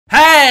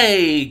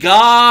Hey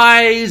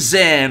guys,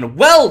 and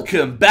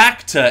welcome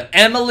back to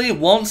Emily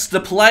Wants to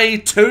Play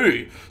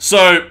 2.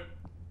 So,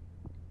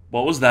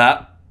 what was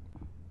that?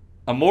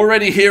 I'm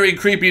already hearing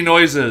creepy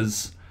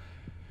noises.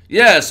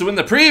 Yeah, so in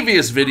the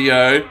previous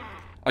video,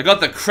 I got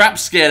the crap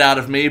scared out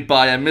of me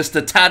by a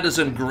Mr. Tatters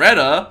and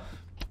Greta,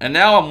 and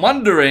now I'm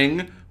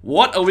wondering,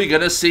 what are we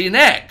gonna see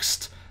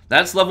next?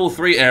 That's level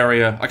 3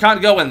 area. I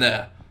can't go in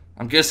there.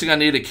 I'm guessing I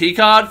need a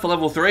keycard for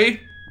level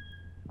 3?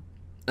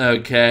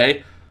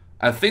 Okay.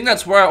 I think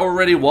that's where I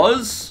already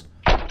was,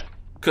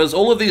 because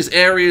all of these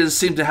areas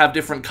seem to have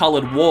different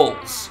colored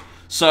walls.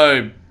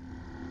 So,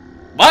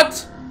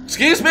 what?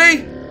 Excuse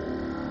me?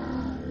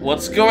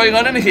 What's going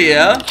on in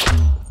here?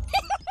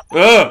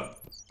 Ugh.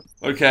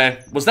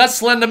 Okay, was that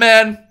Slender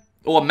Man?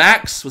 Or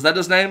Max? Was that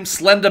his name?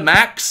 Slender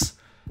Max?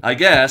 I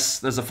guess.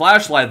 There's a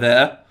flashlight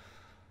there.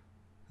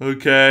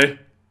 Okay.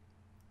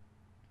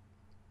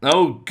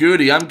 Oh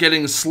goody, I'm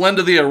getting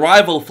Slender the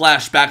Arrival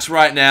flashbacks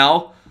right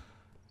now.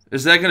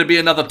 Is there going to be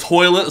another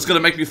toilet that's going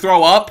to make me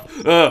throw up?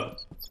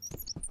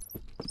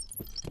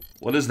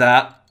 What is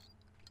that?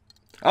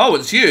 Oh,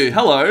 it's you.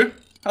 Hello.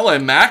 Hello,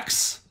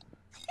 Max.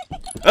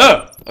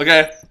 Oh,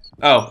 okay.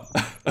 Oh,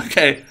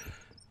 okay.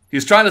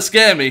 He's trying to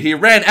scare me. He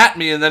ran at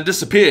me and then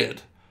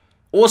disappeared.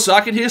 Also,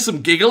 I can hear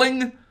some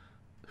giggling.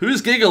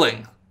 Who's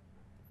giggling?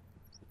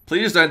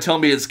 Please don't tell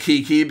me it's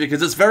Kiki,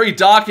 because it's very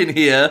dark in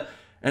here.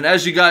 And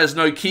as you guys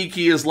know,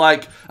 Kiki is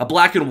like a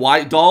black and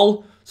white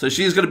doll. So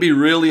she's going to be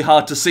really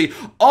hard to see.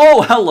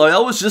 Oh, hello. I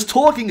was just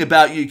talking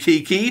about you,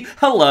 Kiki.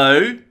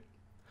 Hello.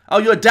 Oh,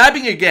 you're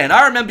dabbing again.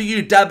 I remember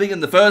you dabbing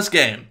in the first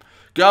game.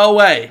 Go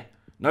away.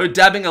 No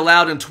dabbing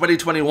allowed in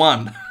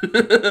 2021.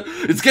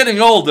 It's getting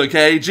old,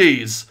 okay?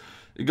 Jeez.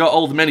 It got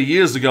old many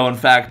years ago, in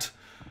fact.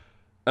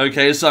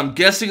 Okay, so I'm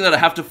guessing that I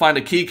have to find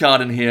a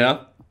keycard in here.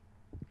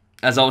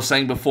 As I was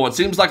saying before, it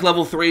seems like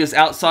level 3 is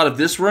outside of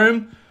this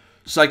room.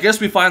 So I guess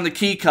we find the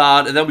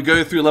keycard and then we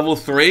go through level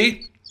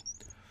 3.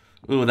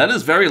 Ooh, that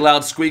is very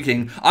loud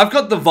squeaking. I've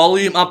got the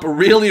volume up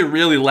really,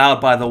 really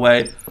loud, by the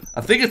way. I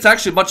think it's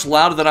actually much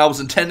louder than I was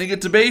intending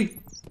it to be.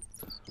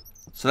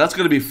 So that's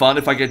going to be fun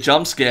if I get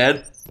jump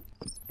scared.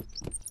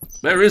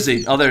 Where is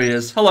he? Oh, there he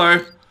is.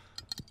 Hello.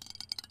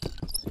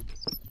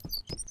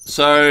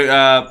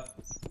 So,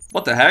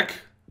 what the heck?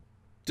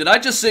 Did I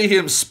just see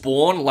him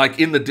spawn, like,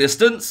 in the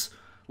distance?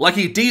 Like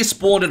he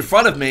despawned in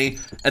front of me,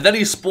 and then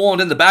he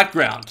spawned in the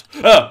background.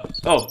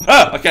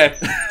 Okay.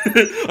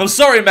 I'm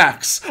sorry,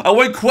 Max. I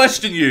won't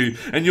question you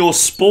and your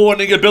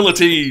spawning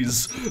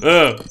abilities.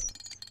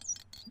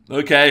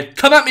 Okay.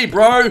 Come at me,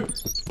 bro.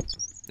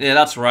 Yeah,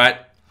 that's right.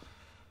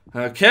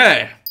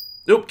 Okay.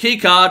 Oop,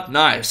 keycard.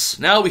 Nice.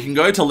 Now we can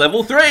go to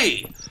level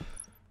 3.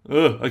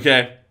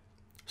 Okay.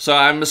 So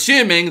I'm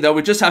assuming that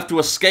we just have to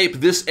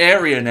escape this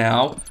area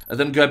now, and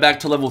then go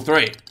back to level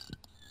 3.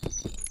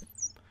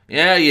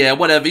 Yeah,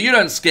 whatever. You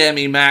don't scare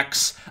me,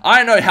 Max.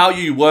 I know how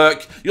you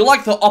work. You're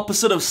like the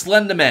opposite of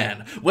Slender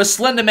Man, where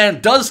Slender Man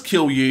does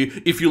kill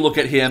you if you look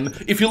at him.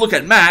 If you look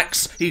at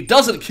Max, he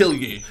doesn't kill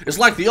you. It's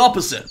like the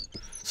opposite.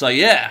 So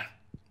yeah.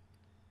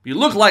 You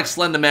look like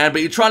Slender Man,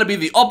 but you're trying to be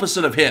the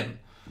opposite of him.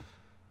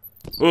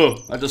 Oh,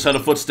 I just heard a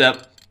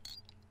footstep.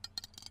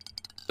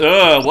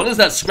 What is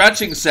that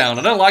scratching sound?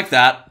 I don't like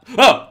that.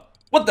 Oh,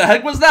 what the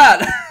heck was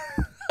that?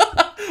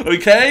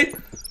 Okay.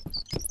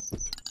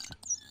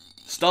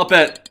 Stop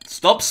it.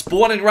 Stop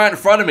spawning right in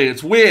front of me.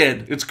 It's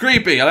weird. It's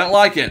creepy. I don't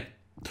like it.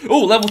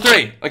 Ooh, level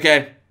 3.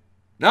 Okay.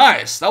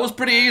 Nice. That was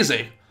pretty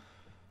easy.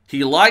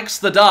 He likes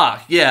the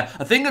dark. Yeah,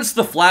 I think it's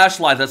the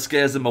flashlight that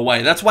scares him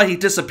away. That's why he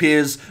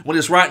disappears when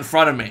he's right in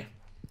front of me.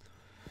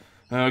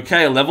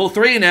 Okay, level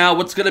 3 now.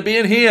 What's going to be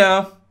in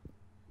here?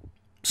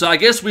 So I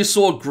guess we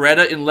saw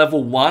Greta in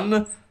level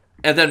 1,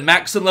 and then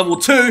Max in level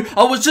 2.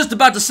 I was just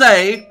about to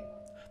say,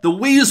 the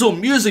Weasel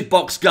music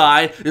box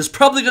guy is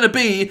probably going to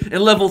be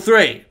in level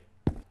 3.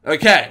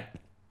 Okay,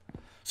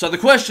 so the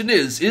question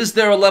is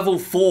there a level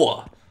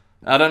 4?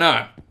 I don't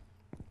know.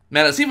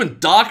 Man, it's even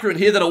darker in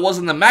here than it was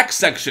in the Max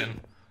section.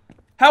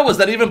 How is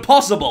that even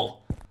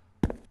possible?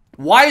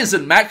 Why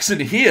isn't Max in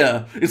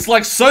here? It's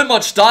like so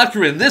much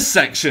darker in this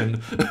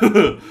section.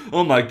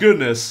 Oh my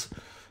goodness.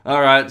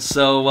 Alright,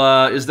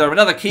 so is there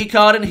another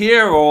keycard in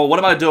here, or what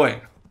am I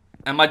doing?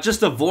 Am I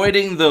just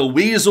avoiding the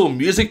Weasel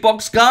music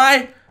box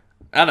guy?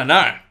 I don't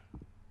know.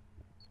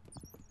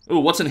 Ooh,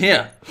 what's in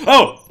here?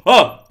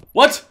 Oh!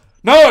 What?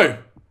 No!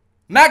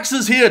 Max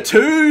is here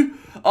too?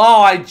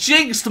 Oh, I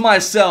jinxed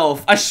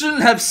myself. I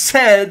shouldn't have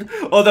said,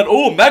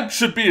 that Max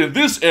should be in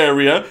this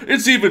area.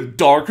 It's even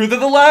darker than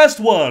the last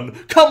one.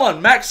 Come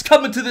on, Max,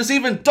 come into this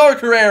even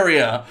darker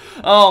area.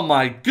 Oh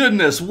my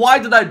goodness, why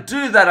did I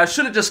do that? I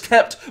should have just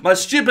kept my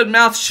stupid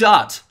mouth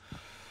shut.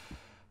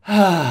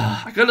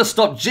 I gotta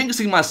stop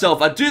jinxing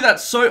myself. I do that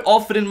so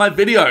often in my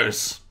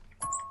videos.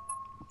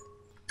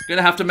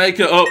 Gonna have to make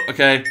it. Oh,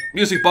 okay.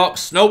 Music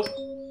box. Nope.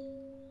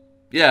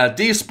 Yeah,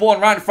 despawn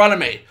right in front of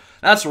me.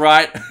 That's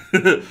right.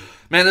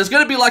 Man, there's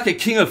gonna be like a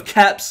King of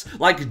Caps,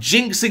 like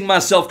jinxing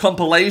myself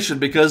compilation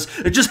because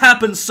it just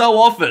happens so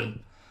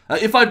often.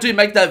 If I do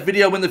make that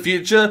video in the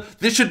future,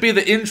 this should be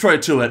the intro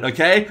to it,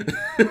 okay?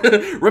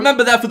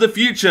 Remember that for the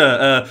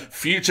future.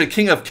 Future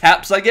king of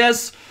caps, I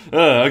guess?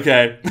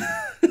 Okay.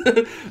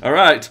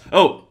 Alright.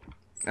 Oh,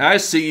 I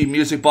see you,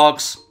 music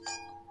box.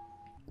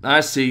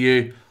 I see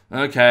you.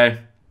 Okay.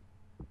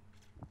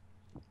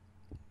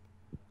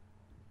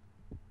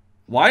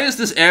 Why is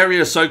this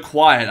area so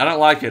quiet? I don't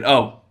like it.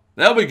 Oh,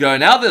 there we go.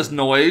 Now there's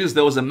noise.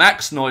 There was a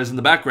max noise in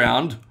the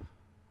background.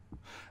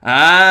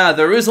 Ah,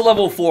 there is a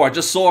level 4. I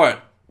just saw it.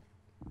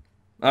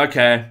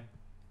 Okay.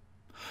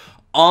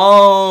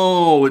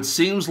 Oh, it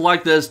seems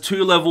like there's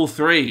 2 level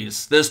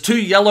 3s. There's 2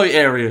 yellow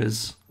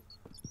areas.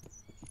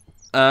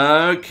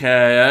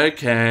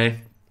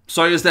 Okay.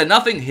 So is there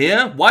nothing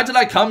here? Why did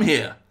I come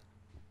here?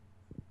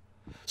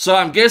 So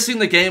I'm guessing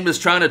the game is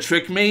trying to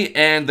trick me,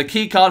 and the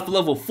key card for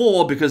level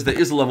 4, because there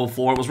is a level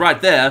 4, it was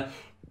right there.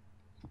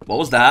 What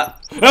was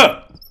that?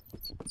 Ah!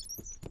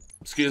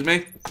 Excuse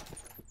me?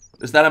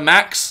 Is that a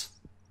Max?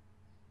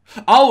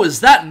 Oh,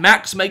 is that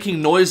Max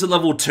making noise at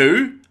level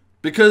 2?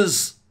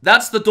 Because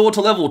that's the door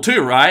to level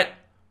 2, right?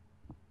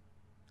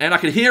 And I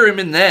could hear him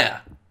in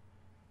there.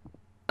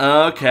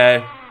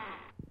 Okay.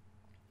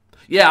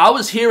 Yeah, I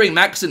was hearing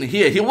Max in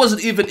here. He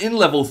wasn't even in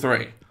level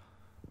 3.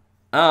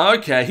 Oh,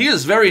 okay. He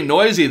is very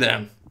noisy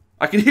then.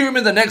 I can hear him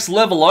in the next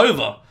level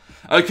over.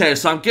 Okay,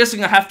 so I'm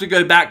guessing I have to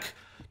go back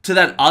to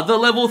that other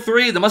level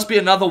 3. There must be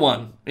another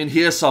one in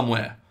here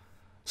somewhere.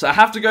 So I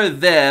have to go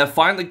there,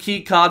 find the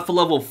key card for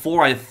level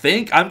 4, I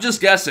think. I'm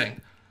just guessing.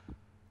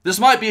 This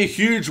might be a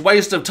huge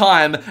waste of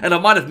time, and I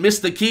might have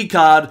missed the key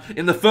card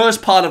in the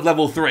first part of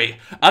level 3.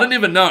 I don't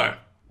even know.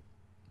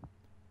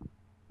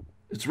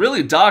 It's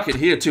really dark in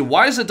here too.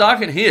 Why is it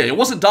dark in here? It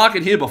wasn't dark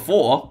in here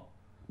before.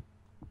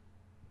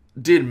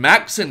 Did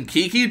Max and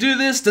Kiki do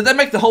this? Did they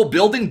make the whole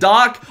building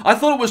dark? I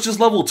thought it was just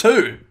level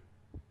 2.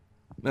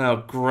 Oh,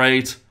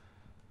 great.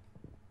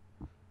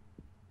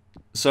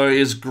 So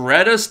is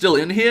Greta still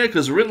in here?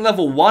 Because we're in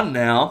level 1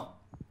 now.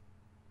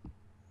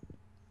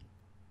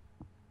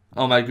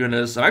 Oh my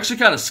goodness. I'm actually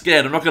kind of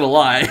scared, I'm not going to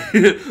lie.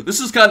 This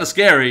is kind of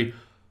scary.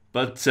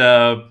 But,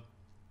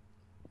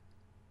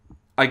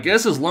 I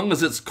guess as long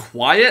as it's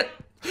quiet.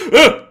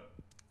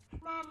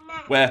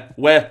 Where?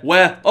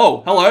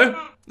 Oh,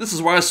 hello. This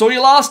is where I saw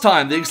you last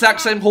time. The exact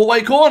same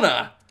hallway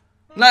corner.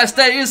 Nice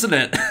day, isn't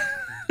it?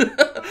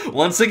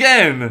 Once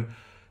again.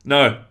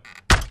 No.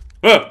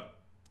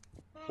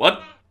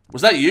 What?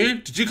 Was that you?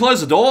 Did you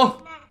close the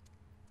door?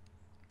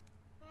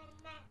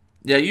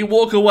 Yeah, you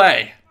walk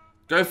away.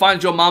 Go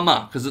find your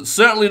mama, because it's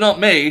certainly not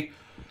me.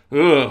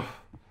 Ugh.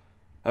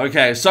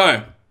 Okay,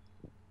 so.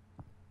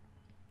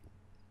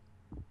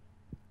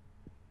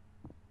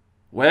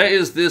 Where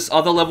is this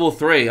other level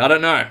 3? I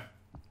don't know.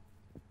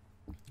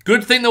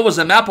 Good thing there was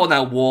a map on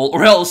that wall,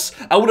 or else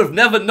I would have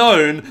never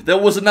known there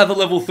was another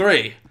level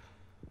 3.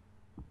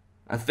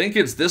 I think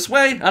it's this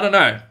way? I don't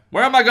know.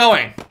 Where am I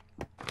going?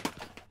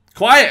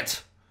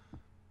 Quiet!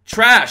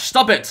 Trash!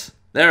 Stop it!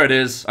 There it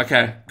is.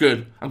 Okay,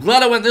 good. I'm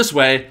glad I went this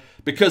way,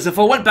 because if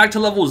I went back to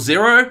level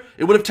 0,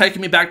 it would have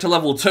taken me back to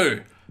level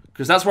 2.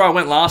 Because that's where I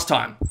went last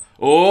time.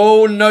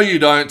 Oh, no you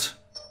don't.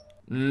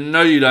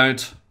 No you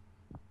don't.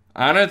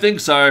 I don't think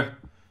so.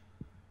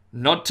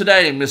 Not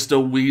today,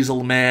 Mr.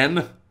 Weasel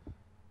Man.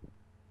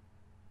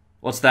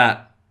 What's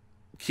that?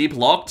 Keep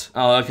locked?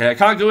 Oh, okay. I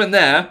can't go in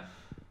there.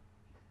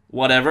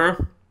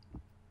 Whatever.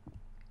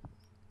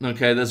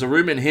 Okay, there's a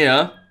room in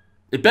here.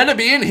 It better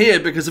be in here,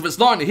 because if it's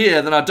not in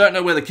here, then I don't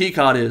know where the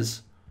keycard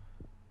is.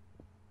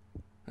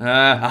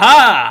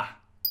 Aha!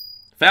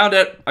 Found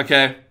it.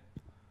 Okay.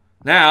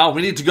 Now,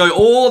 we need to go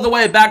all the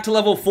way back to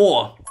level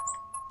 4.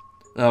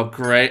 Oh,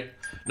 great.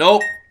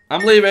 Nope.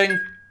 I'm leaving.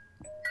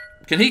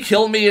 Can he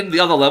kill me in the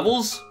other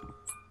levels?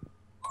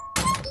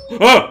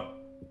 Oh!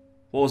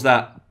 What was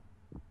that?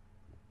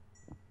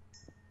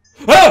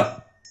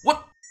 Ah!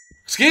 What?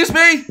 Excuse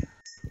me?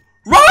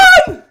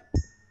 Run!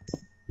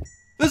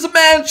 There's a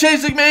man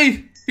chasing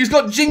me! He's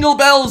got jingle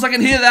bells, I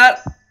can hear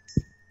that.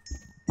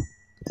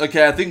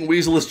 Okay, I think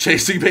Weasel is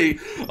chasing me.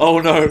 Oh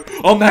no.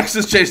 Oh, Max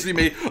is chasing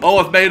me. Oh,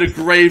 I've made a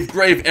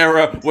grave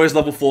error. Where's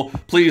level 4?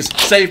 Please,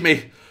 save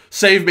me.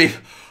 Save me.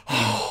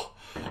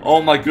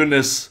 Oh my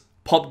goodness.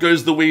 Pop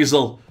goes the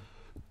Weasel.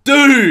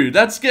 Dude,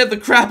 that scared the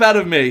crap out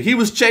of me. He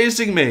was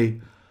chasing me.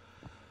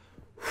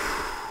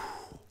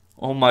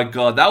 Oh my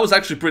god, that was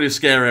actually pretty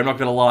scary, I'm not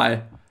gonna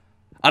lie.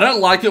 I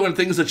don't like it when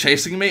things are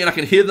chasing me and I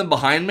can hear them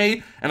behind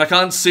me and I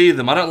can't see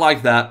them. I don't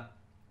like that.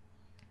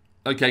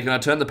 Okay, can I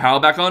turn the power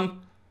back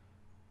on?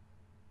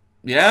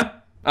 Yeah?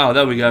 Oh,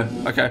 there we go.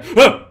 Okay.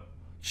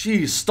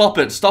 Jeez, stop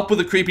it. Stop with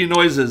the creepy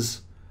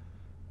noises.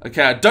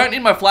 Okay, I don't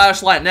need my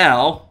flashlight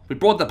now. We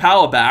brought the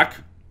power back.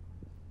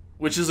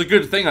 Which is a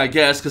good thing, I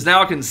guess, because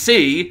now I can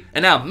see,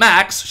 and now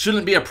Max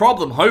shouldn't be a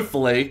problem,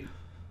 hopefully.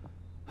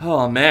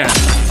 Oh, man.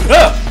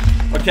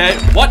 Okay,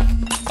 what?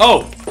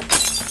 Oh.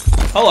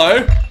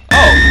 Hello.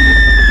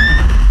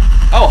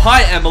 Oh,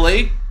 hi,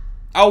 Emily.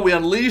 Oh, we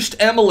unleashed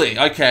Emily.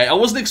 Okay, I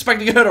wasn't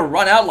expecting her to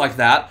run out like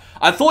that.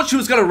 I thought she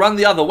was going to run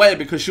the other way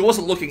because she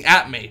wasn't looking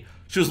at me.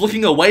 She was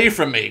looking away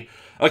from me.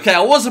 Okay,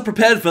 I wasn't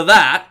prepared for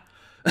that.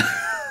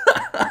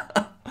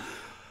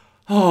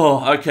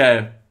 Oh,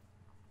 okay.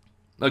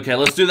 Okay,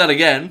 let's do that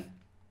again.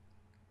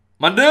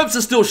 My nerves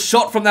are still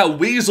shot from that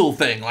weasel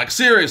thing, like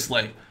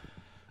seriously.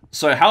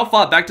 So how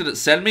far back did it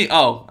send me?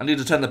 Oh, I need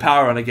to turn the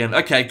power on again.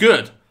 Okay,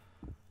 good.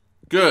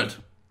 Good.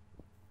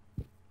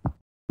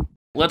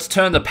 Let's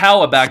turn the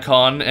power back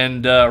on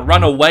and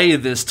run away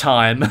this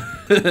time.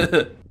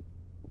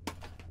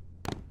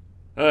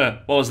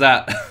 What was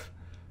that?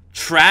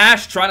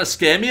 Trash trying to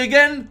scare me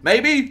again?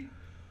 Maybe?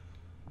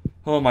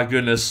 Oh my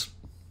goodness.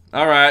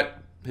 Alright,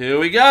 here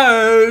we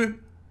go.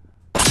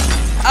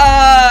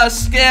 Ah,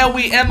 scare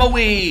we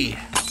Emma-wee.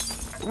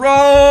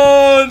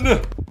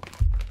 Run!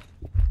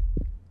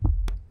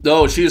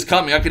 Oh, she is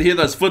coming. I can hear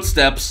those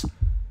footsteps.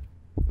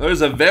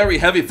 Those are very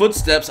heavy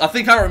footsteps. I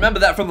think I remember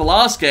that from the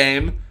last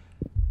game,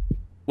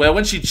 where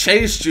when she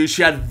chased you,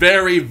 she had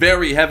very,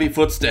 very heavy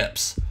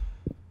footsteps.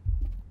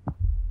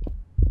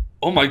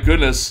 Oh my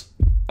goodness.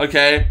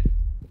 Okay.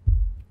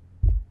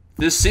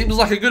 This seems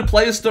like a good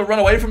place to run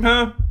away from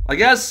her, I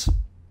guess.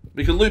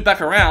 We can loop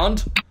back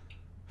around.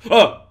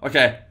 Oh,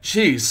 okay.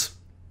 Jeez.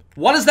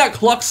 Why does that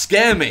clock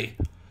scare me?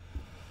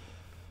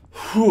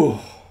 Whew.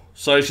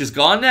 So she's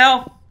gone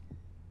now?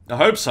 I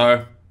hope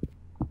so.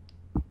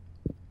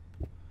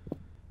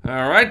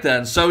 Alright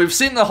then. So we've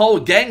seen the whole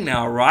gang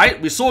now, right?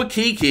 We saw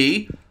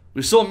Kiki.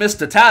 We saw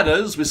Mr.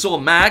 Tatters. We saw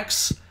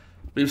Max.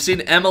 We've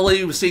seen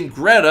Emily. We've seen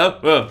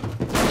Greta.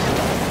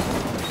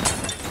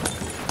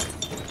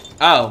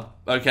 Oh,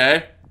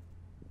 okay.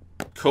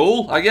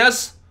 Cool, I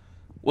guess.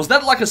 Was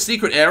that like a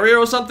secret area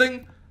or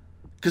something?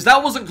 Because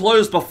that wasn't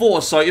closed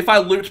before, so if I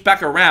looped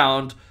back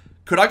around,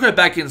 could I go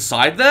back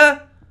inside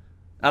there?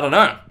 I don't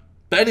know.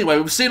 But anyway,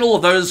 we've seen all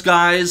of those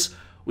guys.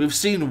 We've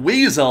seen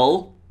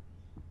Weasel.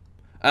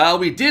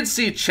 We did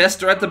see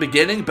Chester at the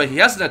beginning, but he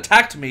hasn't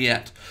attacked me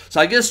yet.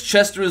 So I guess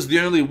Chester is the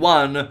only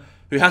one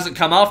who hasn't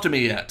come after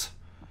me yet.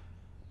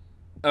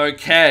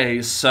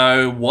 Okay,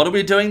 so what are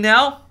we doing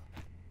now?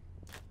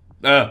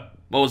 What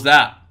was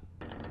that?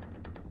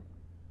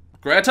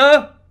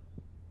 Greta?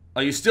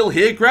 Are you still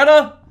here,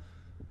 Greta?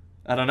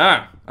 I don't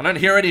know. I don't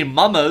hear any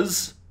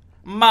mamas.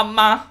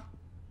 Mama.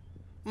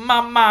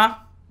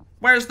 Mama.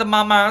 Where's the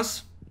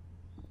mamas?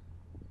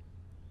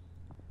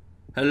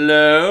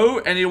 Hello?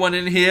 Anyone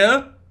in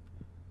here?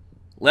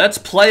 Let's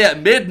play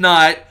at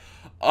midnight.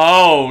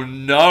 Oh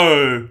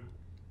no.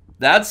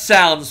 That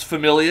sounds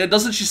familiar.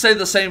 Doesn't she say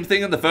the same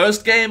thing in the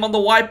first game on the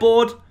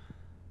whiteboard?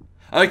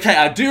 Okay,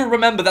 I do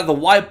remember that the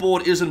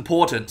whiteboard is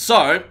important.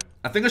 So,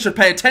 I think I should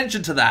pay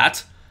attention to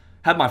that.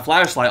 Have my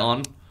flashlight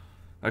on.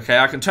 Okay,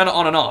 I can turn it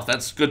on and off.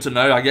 That's good to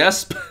know, I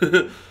guess.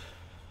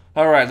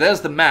 Alright,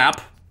 there's the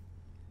map.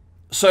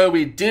 So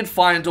we did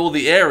find all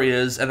the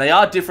areas, and they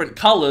are different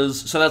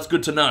colors, so that's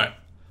good to know.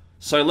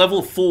 So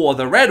level 4,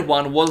 the red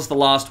one, was the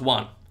last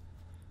one.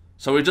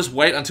 So we just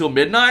wait until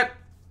midnight?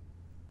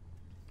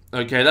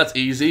 Okay, that's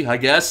easy, I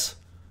guess.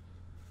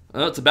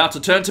 It's about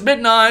to turn to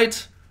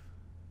midnight.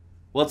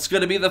 What's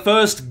going to be the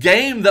first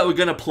game that we're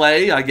going to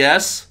play, I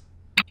guess?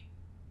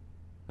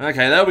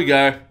 Okay, there we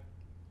go.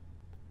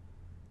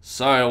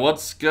 So,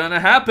 what's gonna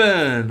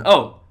happen?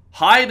 Oh,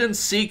 hide and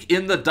seek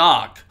in the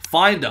dark.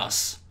 Find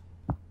us.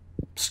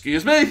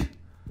 Excuse me?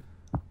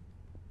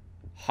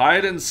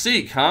 Hide and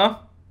seek, huh?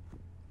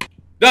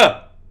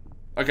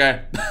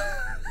 Okay.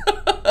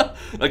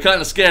 That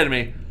kind of scared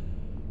me.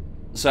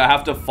 So I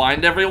have to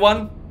find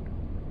everyone?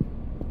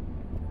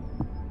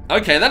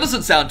 Okay, that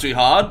doesn't sound too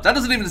hard. That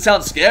doesn't even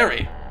sound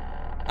scary.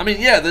 I mean,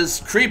 yeah, there's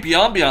creepy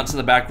ambiance in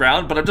the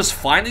background, but I'm just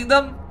finding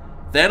them?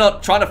 They're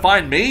not trying to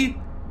find me?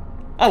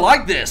 I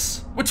like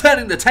this. We're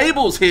turning the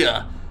tables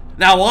here.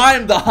 Now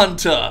I'm the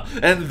hunter,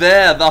 and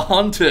they're the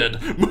hunted.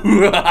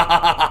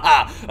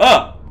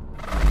 Oh.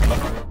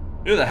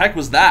 Who the heck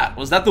was that?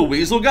 Was that the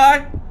weasel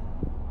guy?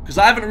 Because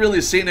I haven't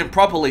really seen him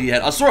properly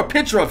yet. I saw a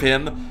picture of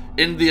him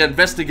in the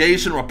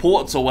investigation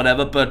reports or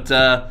whatever, but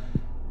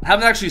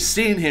haven't actually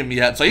seen him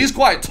yet. So he's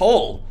quite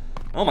tall.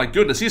 Oh my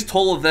goodness, he's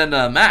taller than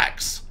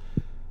Max.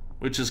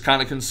 Which is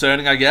kind of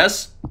concerning, I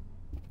guess.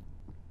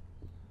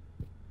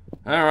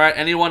 Alright,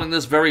 anyone in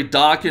this very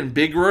dark and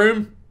big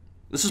room?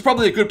 This is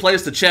probably a good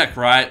place to check,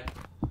 right?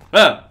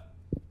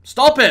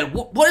 Stop it!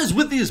 What is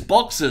with these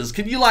boxes?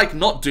 Can you, like,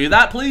 not do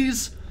that,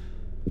 please?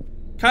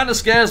 Kinda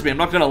scares me, I'm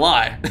not gonna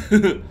lie.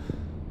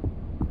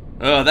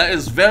 That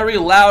is very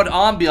loud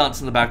ambiance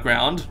in the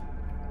background.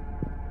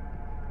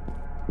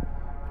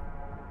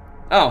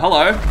 Oh,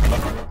 hello.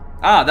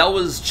 Ah, that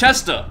was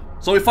Chester.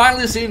 So we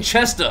finally seen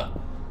Chester.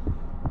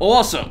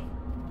 Awesome.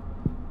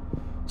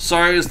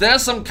 So, is there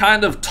some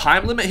kind of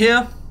time limit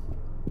here?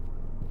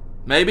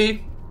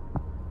 Maybe?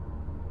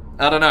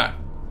 I don't know.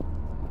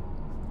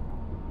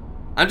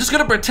 I'm just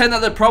gonna pretend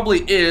that there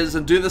probably is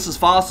and do this as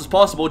fast as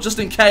possible, just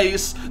in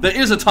case there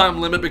is a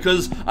time limit,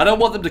 because I don't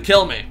want them to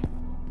kill me.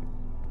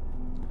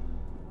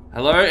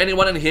 Hello?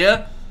 Anyone in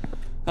here?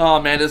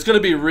 Oh man, it's gonna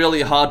be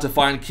really hard to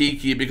find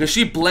Kiki because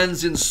she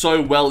blends in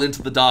so well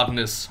into the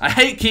darkness. I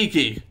hate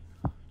Kiki.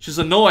 She's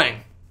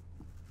annoying.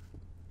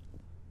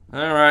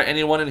 Alright,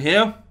 anyone in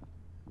here?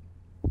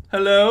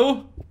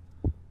 Hello?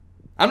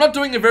 I'm not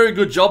doing a very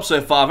good job so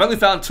far. I've only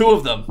found 2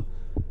 of them.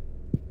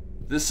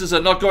 This is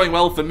not going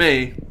well for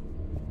me.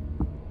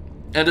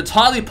 And it's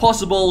highly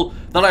possible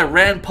that I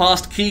ran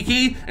past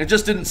Kiki and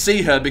just didn't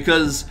see her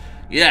because,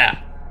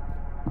 yeah.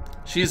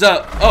 She's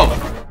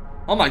oh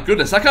my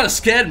goodness, that kind of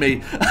scared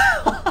me.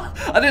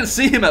 I didn't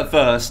see him at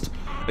first.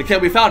 Okay,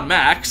 we found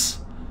Max.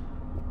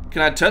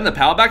 Can I turn the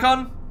power back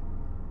on?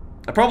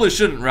 I probably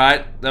shouldn't,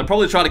 right? They'll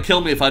probably try to kill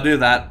me if I do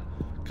that.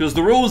 Because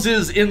the rules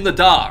is in the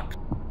dark.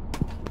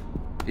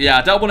 Yeah,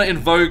 I don't want to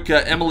invoke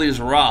Emily's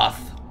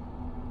wrath.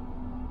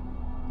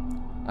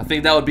 I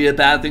think that would be a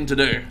bad thing to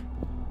do.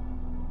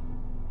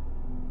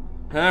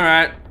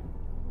 Alright.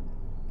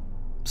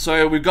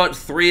 So we've got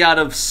 3 out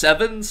of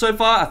 7 so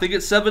far. I think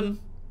it's 7.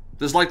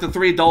 There's like the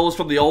 3 dolls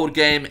from the old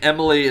game,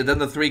 Emily, and then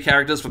the 3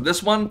 characters from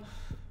this one.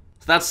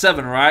 So that's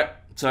 7, right?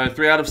 So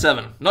 3 out of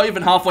 7. Not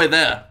even halfway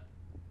there.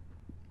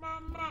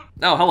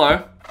 Oh,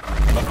 hello.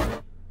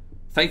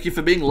 Thank you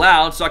for being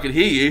loud so I could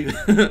hear you.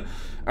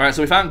 Alright,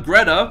 so we found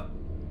Greta.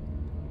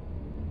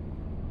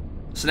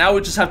 So now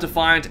we just have to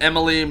find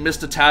Emily,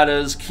 Mr.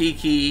 Tatters,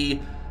 Kiki,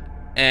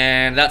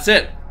 and that's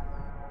it.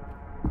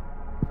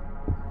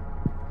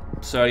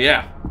 So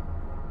yeah.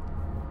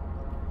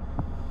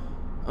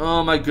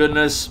 Oh my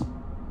goodness.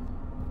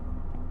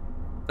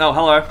 Oh,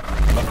 hello.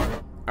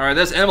 Alright,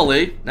 there's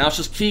Emily. Now it's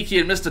just Kiki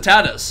and Mr.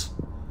 Tatters.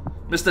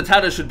 Mr.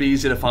 Tatters should be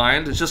easy to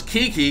find. It's just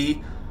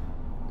Kiki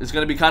is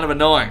going to be kind of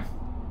annoying.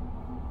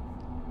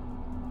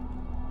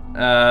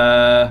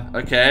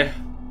 Okay.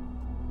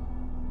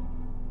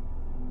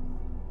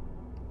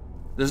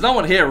 There's no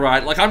one here,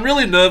 right? Like, I'm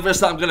really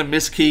nervous that I'm going to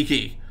miss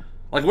Kiki.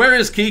 Like, where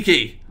is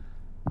Kiki?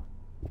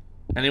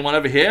 Anyone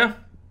over here?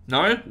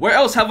 No? Where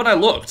else haven't I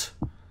looked?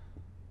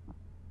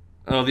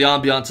 Oh, the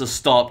ambiance has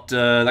stopped.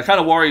 That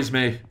kind of worries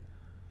me.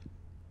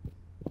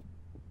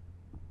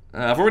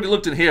 I've already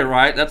looked in here,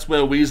 right? That's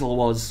where Weasel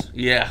was.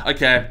 Yeah,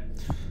 okay.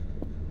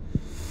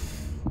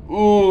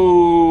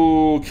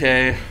 Ooh,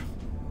 okay.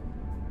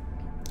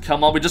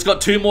 Come on, we just got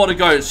 2 more to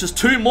go. It's just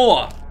 2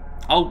 more.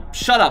 Oh,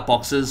 shut up,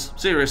 boxes.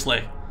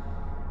 Seriously.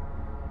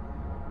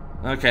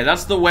 Okay,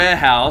 that's the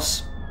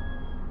warehouse.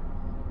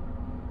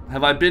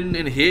 Have I been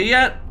in here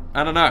yet?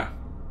 I don't know.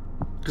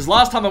 Because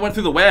last time I went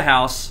through the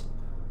warehouse,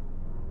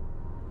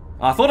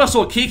 I thought I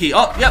saw Kiki.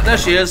 Oh, yep, there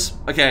she is.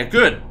 Okay,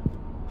 good.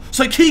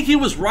 So Kiki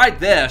was right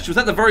there. She was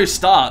at the very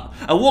start.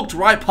 I walked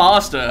right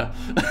past her.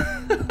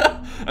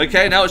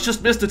 Okay, now it's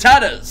just Mr.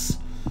 Tatters.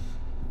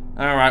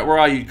 Alright, where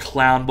are you,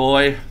 clown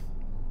boy?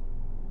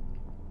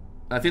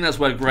 I think that's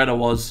where Greta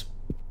was.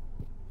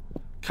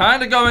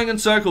 Kinda going in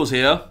circles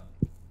here.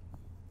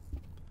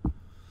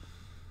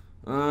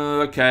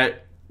 Okay.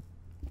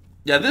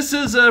 Yeah, this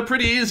is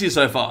pretty easy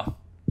so far.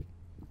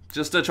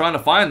 Just trying to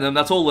find them,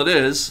 that's all it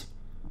is.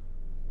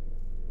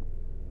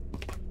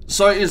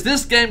 So is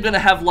this game gonna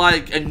have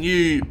like a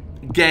new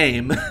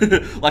game?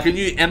 Like a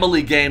new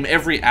Emily game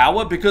every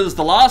hour? Because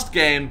the last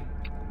game...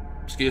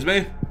 Excuse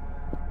me?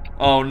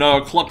 Oh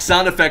no, clock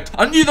sound effect.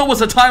 I knew there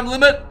was a time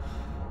limit!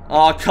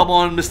 Oh, come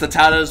on, Mr.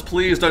 Tatters.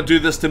 Please don't do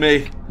this to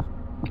me.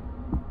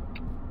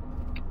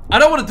 I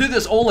don't want to do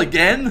this all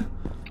again.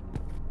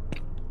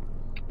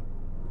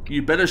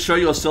 You better show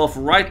yourself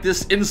right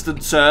this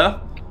instant, sir.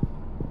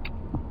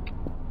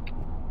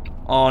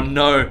 Oh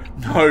no,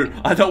 no,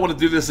 I don't want to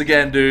do this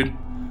again, dude.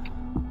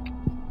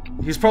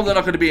 He's probably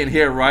not going to be in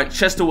here, right?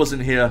 Chester was in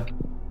here.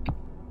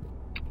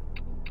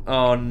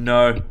 Oh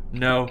no,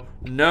 no,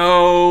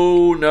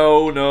 no,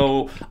 no,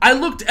 no. I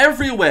looked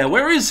everywhere.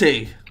 Where is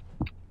he?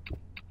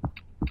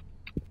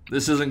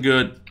 This isn't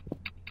good.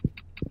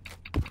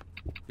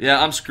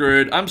 Yeah, I'm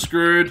screwed. I'm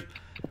screwed.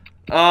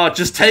 Oh,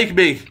 just take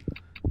me.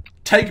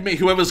 Take me,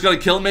 whoever's gonna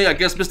kill me. I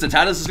guess Mr.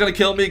 Tatters is gonna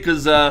kill me,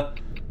 because, oh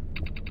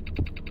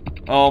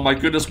my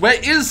goodness, where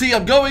is he?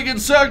 I'm going in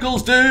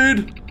circles,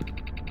 dude!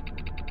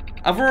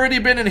 I've already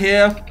been in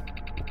here.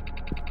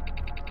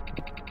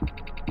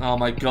 Oh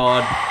my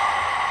god.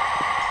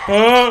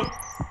 Oh,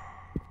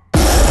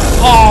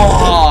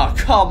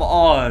 come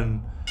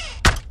on.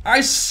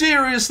 I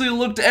seriously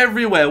looked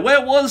everywhere.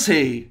 Where was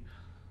he?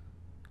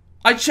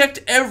 I checked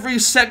every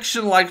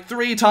section like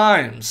 3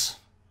 times.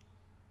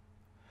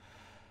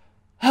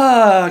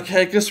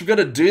 Okay, guess we're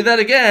gonna do that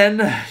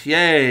again.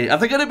 Yay. Are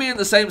they gonna be in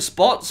the same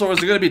spots or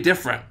is it gonna be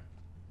different?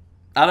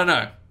 I don't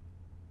know.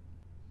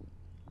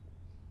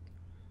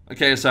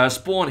 Okay, so I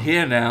spawn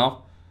here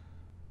now.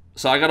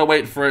 So I gotta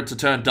wait for it to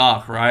turn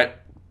dark, right?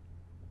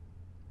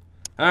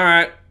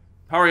 Alright.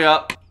 Hurry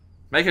up.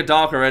 Make it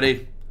dark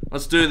already.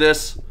 Let's do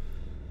this.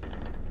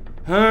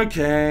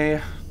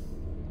 Okay.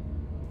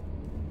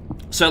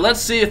 So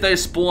let's see if they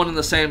spawn in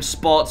the same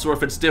spots or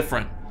if it's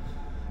different.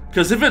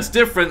 Because if it's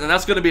different, then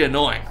that's going to be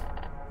annoying.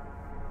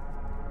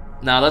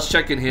 Now, let's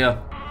check in here.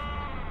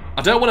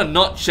 I don't want to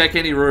not check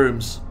any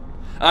rooms.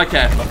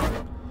 Okay.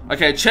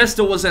 Okay,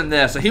 Chester was in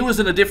there, so he was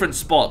in a different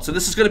spot. So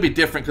this is going to be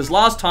different, because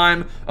last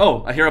time...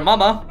 Oh, I hear a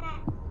mama.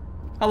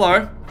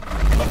 Hello.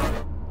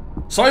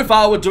 So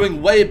far, we're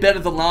doing way better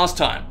than last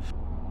time.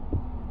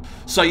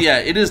 So yeah,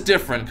 it is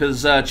different,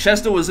 because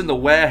Chester was in the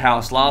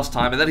warehouse last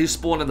time, and then he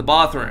spawned in the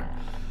bathroom.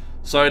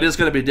 So it is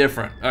going to be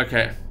different.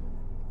 Okay.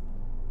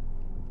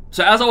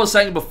 So as I was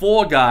saying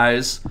before,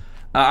 guys,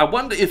 I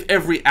wonder if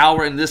every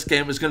hour in this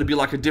game is going to be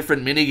like a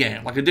different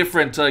minigame, like a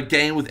different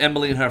game with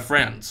Emily and her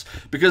friends.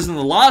 Because in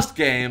the last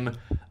game,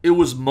 it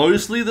was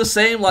mostly the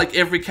same, like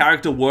every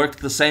character worked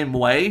the same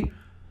way.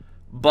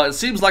 But it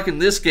seems like in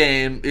this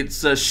game,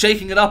 it's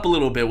shaking it up a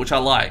little bit, which I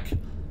like.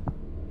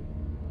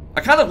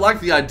 I kind of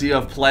like the idea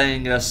of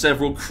playing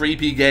several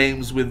creepy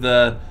games with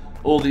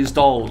all these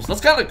dolls.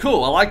 That's kind of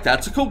cool. I like that.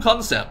 It's a cool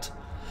concept.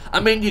 I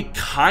mean, you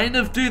kind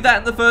of do that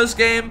in the first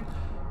game,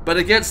 but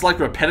it gets like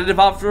repetitive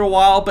after a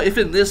while. But if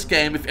in this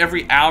game, if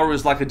every hour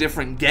is like a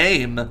different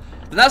game, then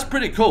that's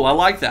pretty cool. I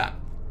like that.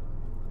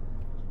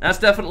 That's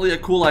definitely a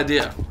cool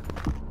idea.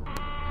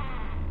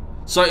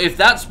 So if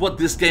that's what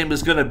this game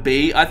is going to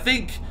be, I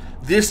think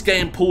this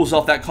game pulls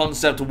off that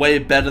concept way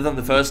better than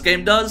the first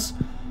game does.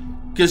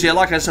 Because yeah,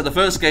 like I said, the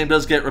first game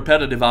does get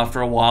repetitive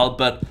after a while,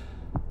 but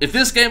if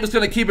this game is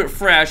going to keep it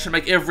fresh and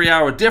make every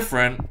hour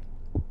different...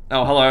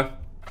 Oh, hello.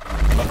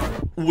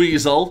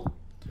 Weasel.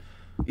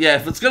 Yeah,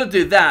 if it's going to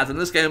do that, then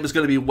this game is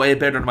going to be way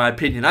better in my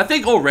opinion. I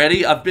think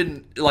already I've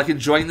been like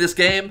enjoying this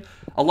game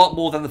a lot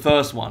more than the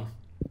first one.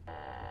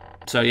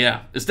 So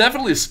yeah, it's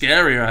definitely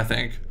scarier, I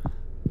think.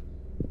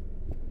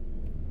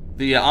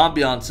 The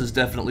ambiance is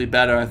definitely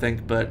better, I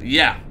think, but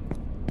yeah.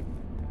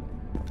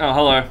 Oh,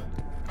 hello.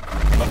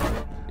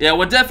 Yeah,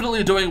 we're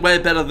definitely doing way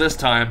better this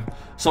time.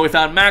 So we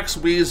found Max,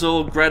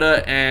 Weasel,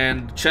 Greta,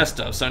 and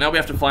Chester. So now we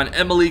have to find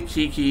Emily,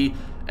 Kiki,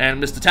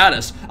 and Mr.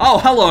 Tatus. Oh,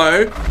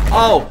 hello.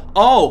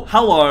 Oh,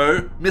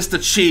 hello,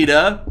 Mr.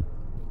 Cheetah.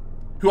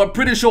 Who I'm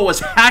pretty sure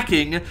was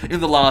hacking in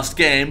the last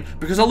game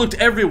because I looked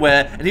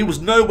everywhere and he was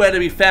nowhere to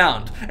be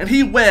found. And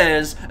he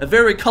wears a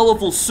very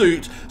colorful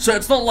suit, so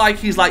it's not like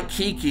he's like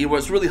Kiki where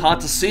it's really hard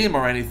to see him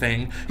or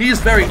anything. He is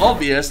very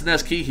obvious, and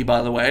there's Kiki,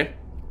 by the way.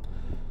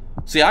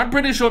 See, I'm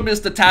pretty sure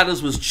Mr.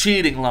 Tatters was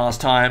cheating last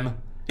time.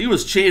 He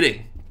was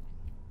cheating.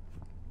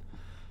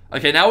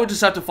 Okay, now we just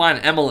have to find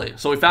Emily.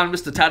 So we found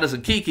Mr. Tatters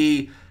and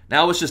Kiki.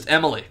 Now it's just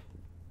Emily.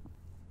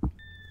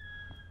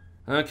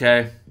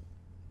 Okay.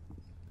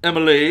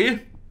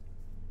 Emily.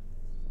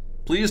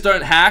 Please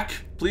don't hack.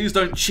 Please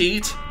don't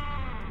cheat.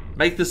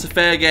 Make this a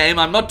fair game.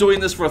 I'm not doing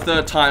this for a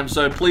third time,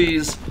 so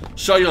please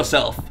show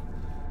yourself.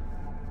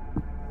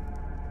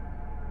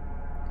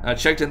 I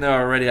checked in there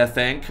already, I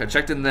think. I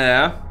checked in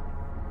there.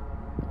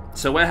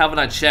 So where haven't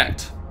I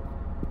checked?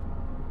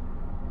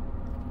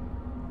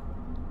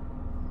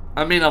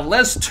 I mean,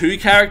 unless two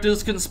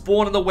characters can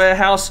spawn in the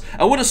warehouse,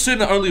 I would assume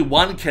that only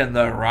one can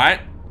though,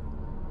 right?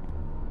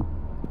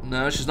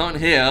 No, she's not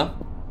in here.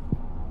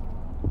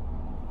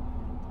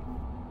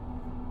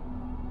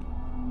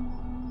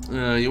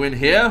 You in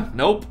here?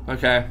 Nope.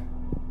 Okay.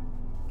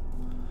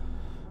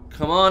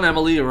 Come on,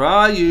 Emily, where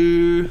are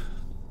you?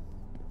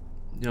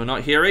 You're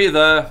not here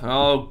either.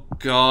 Oh,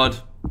 God.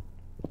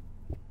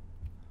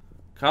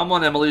 Come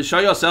on, Emily, show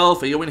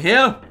yourself. Are you in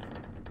here?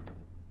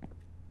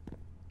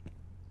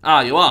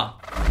 Ah, you are.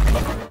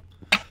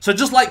 So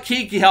just like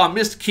Kiki, how I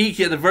missed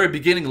Kiki at the very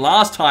beginning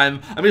last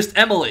time, I missed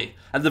Emily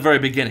at the very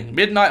beginning.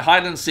 Midnight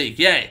hide and seek,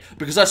 yay.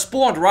 Because I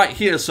spawned right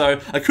here, so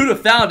I could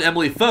have found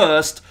Emily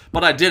first,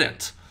 but I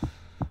didn't.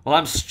 Well,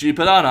 I'm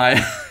stupid, aren't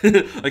I?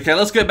 Okay,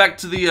 let's go back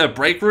to the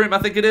break room, I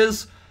think it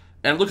is,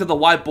 and look at the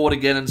whiteboard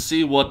again and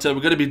see what we're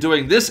going to be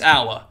doing this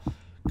hour.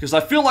 Because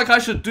I feel like I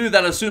should do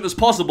that as soon as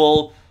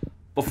possible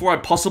before I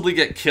possibly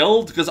get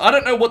killed, because I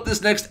don't know what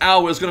this next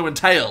hour is going to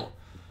entail.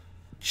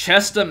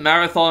 Chester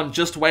Marathon,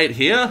 just wait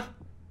here?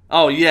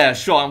 Oh yeah,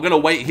 sure, I'm going to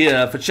wait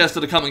here for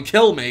Chester to come and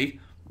kill me.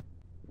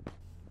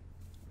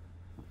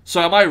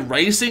 So am I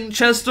racing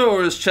Chester,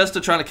 or is Chester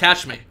trying to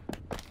catch me?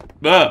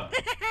 Oh,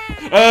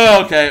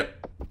 okay.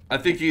 I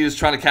think he is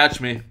trying to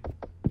catch me.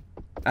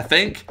 I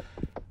think.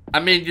 I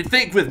mean, you'd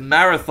think with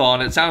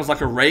marathon, it sounds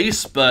like a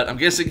race, but I'm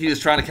guessing he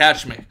is trying to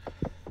catch me.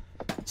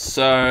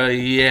 So,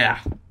 yeah.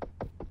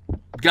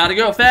 Gotta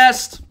go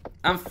fast.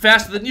 I'm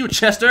faster than you,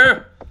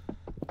 Chester.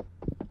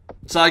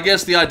 So I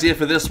guess the idea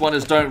for this one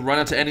is don't run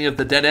into any of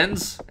the dead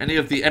ends. Any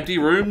of the empty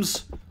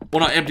rooms.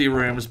 Well, not empty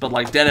rooms, but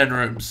like dead end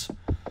rooms.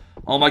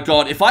 Oh my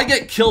god, if I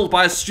get killed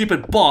by a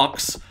stupid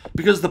box,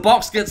 because the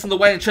box gets in the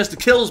way and Chester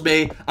kills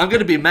me, I'm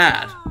gonna be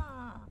mad.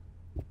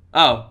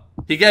 Oh,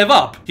 he gave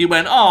up. He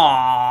went,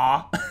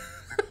 aww.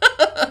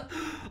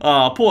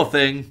 Aw, poor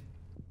thing.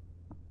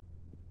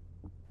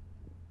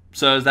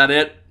 So is that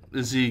it?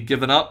 Is he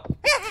giving up?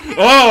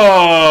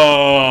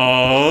 Oh,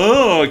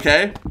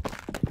 okay.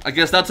 I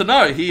guess that's a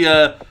no. He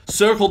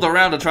circled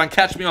around to try and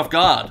catch me off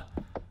guard.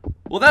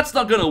 Well, that's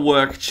not gonna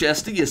work,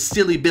 Chester, you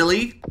silly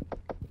Billy.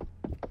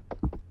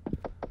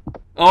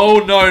 Oh,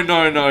 no,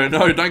 no, no,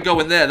 no, don't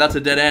go in there. That's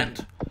a dead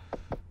end.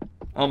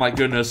 Oh my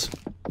goodness.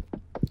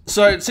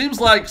 So it seems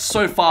like,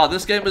 so far,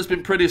 this game has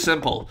been pretty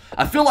simple.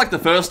 I feel like the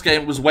first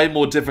game was way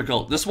more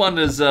difficult. This one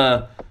is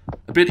a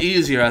bit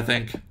easier, I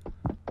think.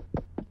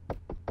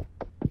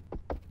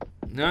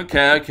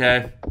 Okay,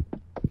 okay.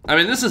 I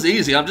mean, this is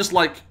easy. I'm just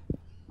like...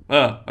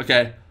 Oh,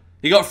 okay.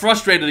 He got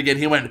frustrated again.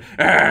 He went...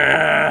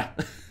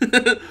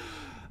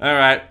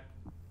 Alright.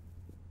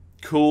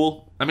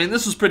 Cool. I mean,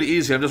 this was pretty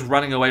easy. I'm just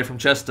running away from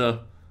Chester.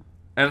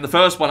 And in the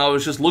first one, I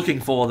was just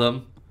looking for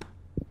them.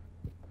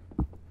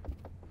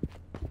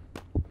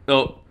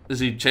 Oh, is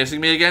he chasing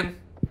me again?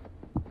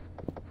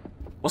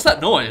 What's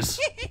that noise?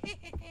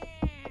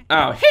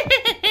 Oh.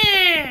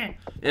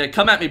 Yeah,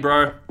 come at me,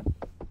 bro.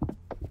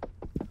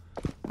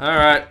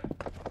 Alright.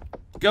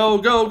 Go,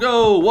 go,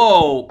 go!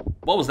 Whoa!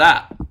 What was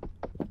that?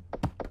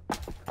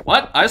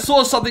 What? I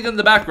saw something in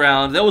the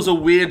background. There was a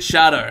weird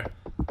shadow.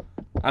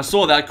 I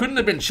saw that. It couldn't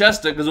have been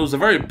Chester because it was a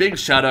very big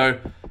shadow.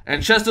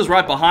 And Chester's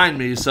right behind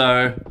me,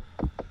 so...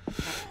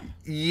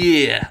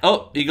 Yeah.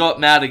 Oh, he got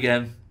mad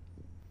again.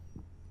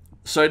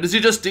 So does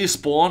he just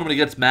despawn when he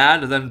gets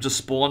mad and then just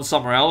spawn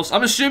somewhere else?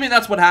 I'm assuming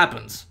that's what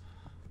happens.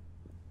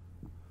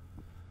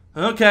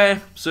 Okay,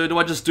 so do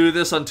I just do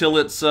this until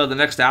it's the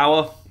next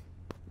hour?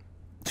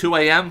 2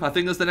 AM, I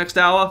think is the next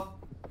hour.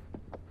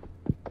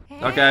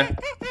 Okay.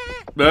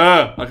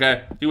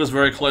 Okay, he was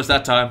very close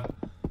that time.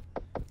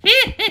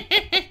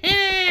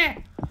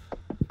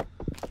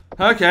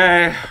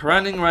 Okay,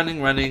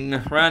 running.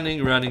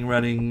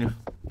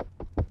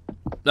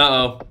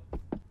 Uh-oh.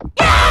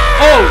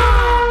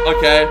 Oh!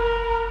 Okay.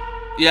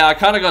 Yeah, I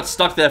kind of got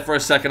stuck there for a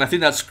second. I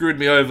think that screwed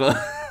me over.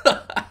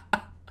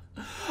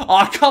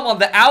 Oh, come on.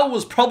 The hour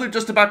was probably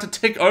just about to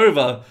tick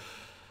over.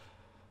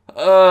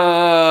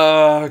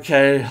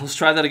 Okay. Let's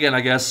try that again,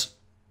 I guess.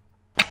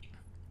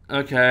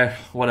 Okay.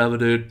 Whatever,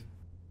 dude.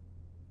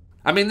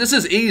 I mean, this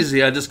is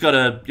easy. I just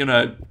gotta, you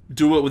know,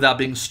 do it without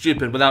being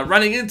stupid, without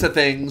running into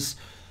things.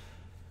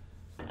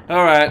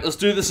 Alright, let's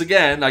do this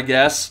again, I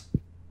guess.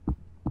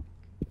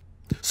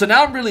 So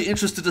now I'm really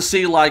interested to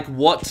see, like,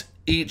 what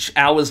each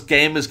hour's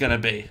game is gonna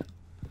be.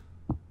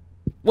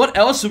 What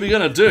else are we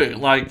gonna do?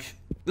 Like,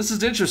 this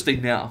is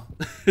interesting now.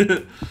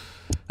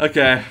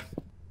 Okay.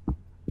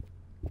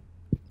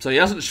 So he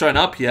hasn't shown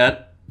up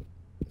yet.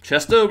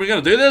 Chester, are we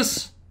gonna do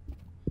this?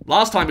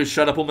 Last time he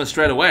showed up almost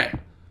straight away.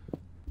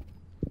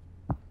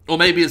 Or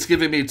maybe it's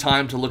giving me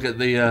time to look at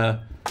the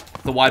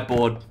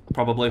whiteboard,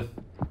 probably.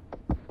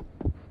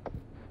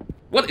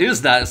 What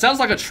is that? It sounds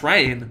like a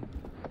train.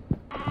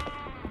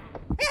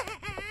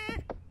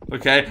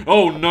 Okay.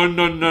 Oh, no.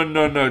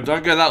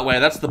 Don't go that way.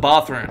 That's the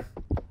bathroom.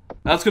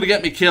 That's gonna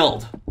get me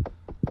killed.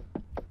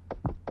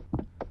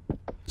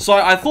 So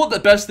I thought the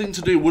best thing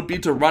to do would be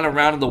to run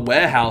around in the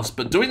warehouse,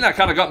 but doing that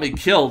kind of got me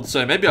killed,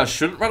 so maybe I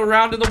shouldn't run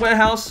around in the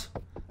warehouse?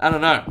 I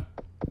don't know.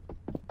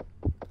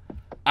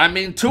 I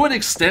mean, to an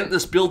extent,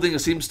 this building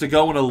seems to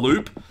go in a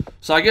loop,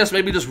 so I guess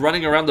maybe just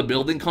running around the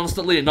building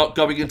constantly and not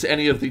going into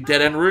any of the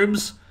dead-end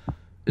rooms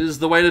is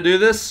the way to do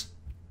this,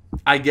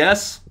 I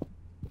guess.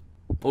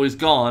 Oh, he's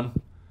gone.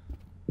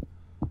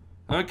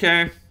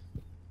 Okay.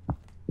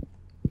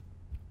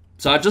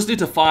 So I just need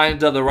to find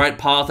the right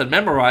path and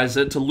memorize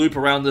it to loop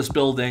around this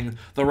building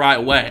the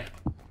right way.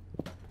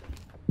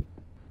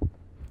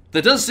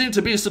 There does seem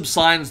to be some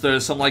signs though,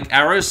 some like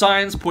arrow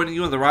signs pointing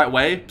you in the right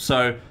way,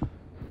 so...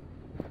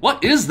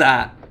 What is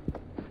that?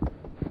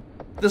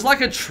 There's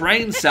like a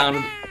train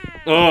sound.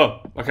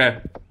 Oh, okay.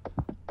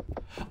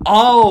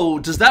 Oh,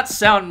 does that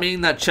sound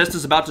mean that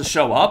Chester's about to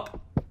show up?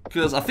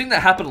 Because I think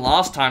that happened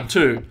last time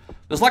too.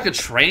 There's like a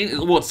train,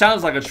 well it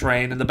sounds like a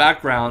train in the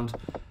background.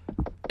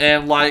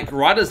 And like,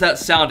 right as that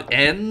sound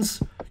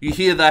ends, you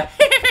hear the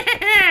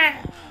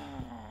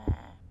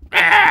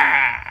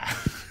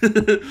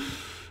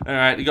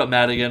Alright, he got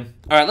mad again.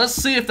 Alright, let's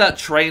see if that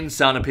train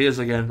sound appears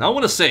again. I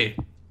want to see.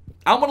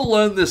 I want to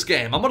learn this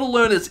game. I'm going to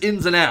learn its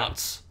ins and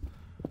outs.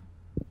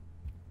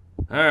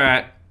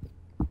 Alright.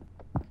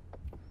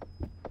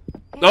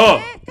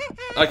 Oh!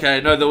 Okay,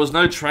 no, there was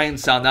no train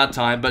sound that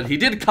time, but he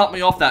did cut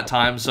me off that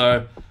time,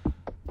 so...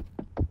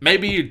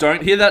 Maybe you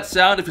don't hear that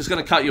sound if it's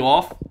going to cut you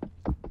off.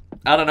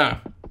 I don't know.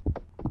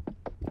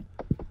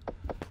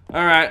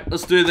 Alright,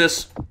 let's do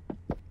this.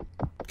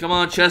 Come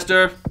on,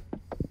 Chester.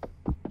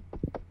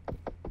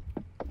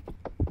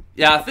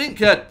 Yeah, I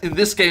think in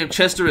this game,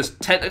 Chester is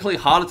technically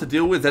harder to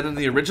deal with than in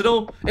the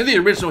original. In the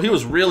original, he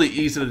was really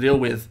easy to deal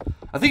with.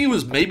 I think he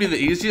was maybe the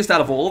easiest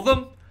out of all of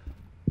them.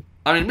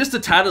 I mean,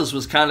 Mr. Tatters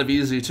was kind of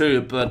easy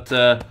too, but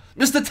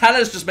Mr.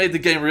 Tatters just made the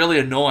game really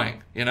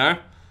annoying, you know?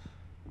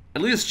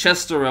 At least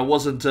Chester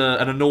wasn't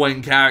an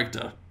annoying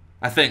character,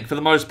 I think, for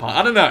the most part.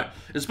 I don't know.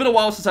 It's been a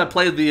while since I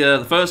played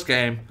the first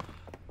game,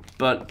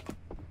 but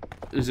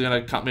is he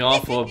gonna cut me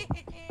off or...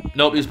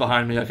 Nope, he's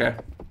behind me, okay.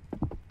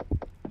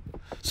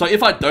 So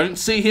if I don't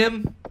see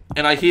him,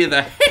 and I hear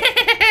the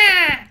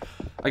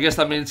I guess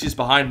that means he's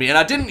behind me. And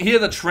I didn't hear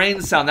the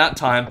train sound that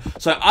time,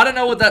 so I don't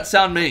know what that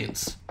sound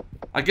means.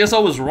 I guess I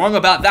was wrong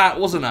about that,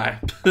 wasn't I?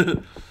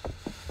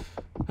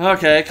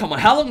 Okay, come on.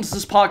 How long does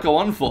this part go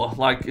on for?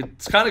 Like,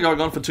 it's kind of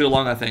going on for too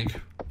long, I think.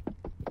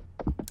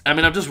 I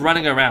mean, I'm just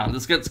running around.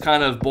 This gets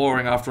kind of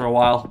boring after a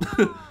while.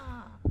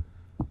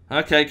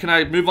 Okay, can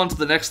I move on to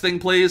the next thing,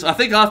 please? I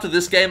think after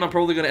this game, I'm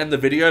probably going to end the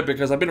video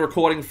because I've been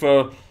recording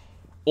for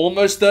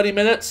almost 30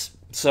 minutes.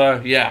 So,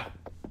 yeah.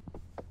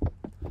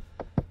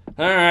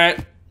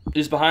 Alright.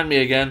 He's behind me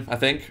again, I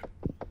think.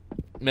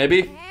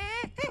 Maybe?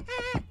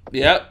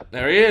 Yep,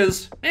 there he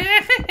is.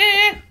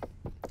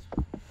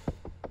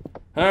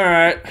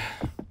 Alright.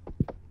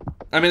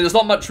 I mean, there's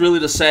not much really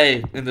to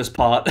say in this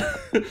part.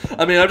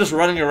 I mean, I'm just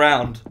running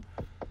around.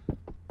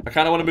 I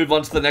kind of want to move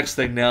on to the next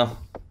thing now.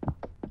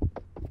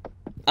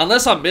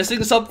 Unless I'm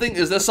missing something,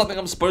 is there something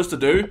I'm supposed to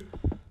do?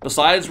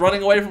 Besides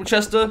running away from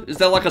Chester? Is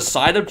there like a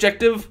side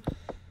objective?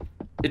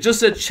 It just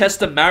said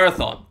Chester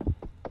Marathon.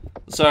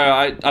 So,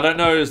 I don't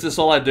know, is this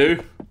all I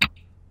do?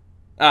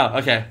 Oh,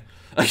 okay.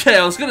 Okay,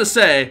 I was gonna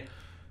say,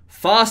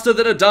 faster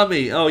than a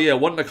dummy. Oh yeah,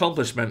 what an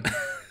accomplishment.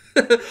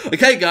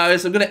 Okay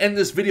guys, I'm gonna end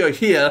this video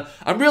here.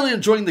 I'm really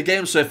enjoying the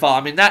game so far.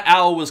 I mean, that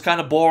hour was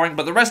kind of boring,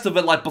 but the rest of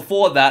it, like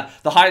before that,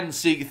 the hide and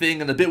seek thing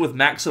and the bit with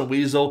Max and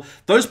Weasel,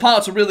 those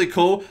parts are really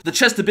cool. The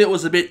Chester bit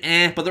was a bit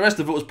but the rest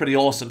of it was pretty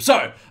awesome.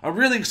 So, I'm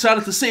really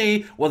excited to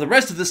see what the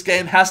rest of this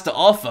game has to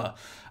offer.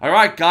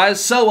 Alright guys,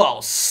 so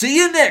I'll see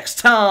you next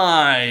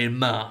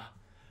time!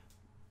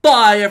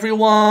 Bye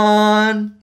everyone!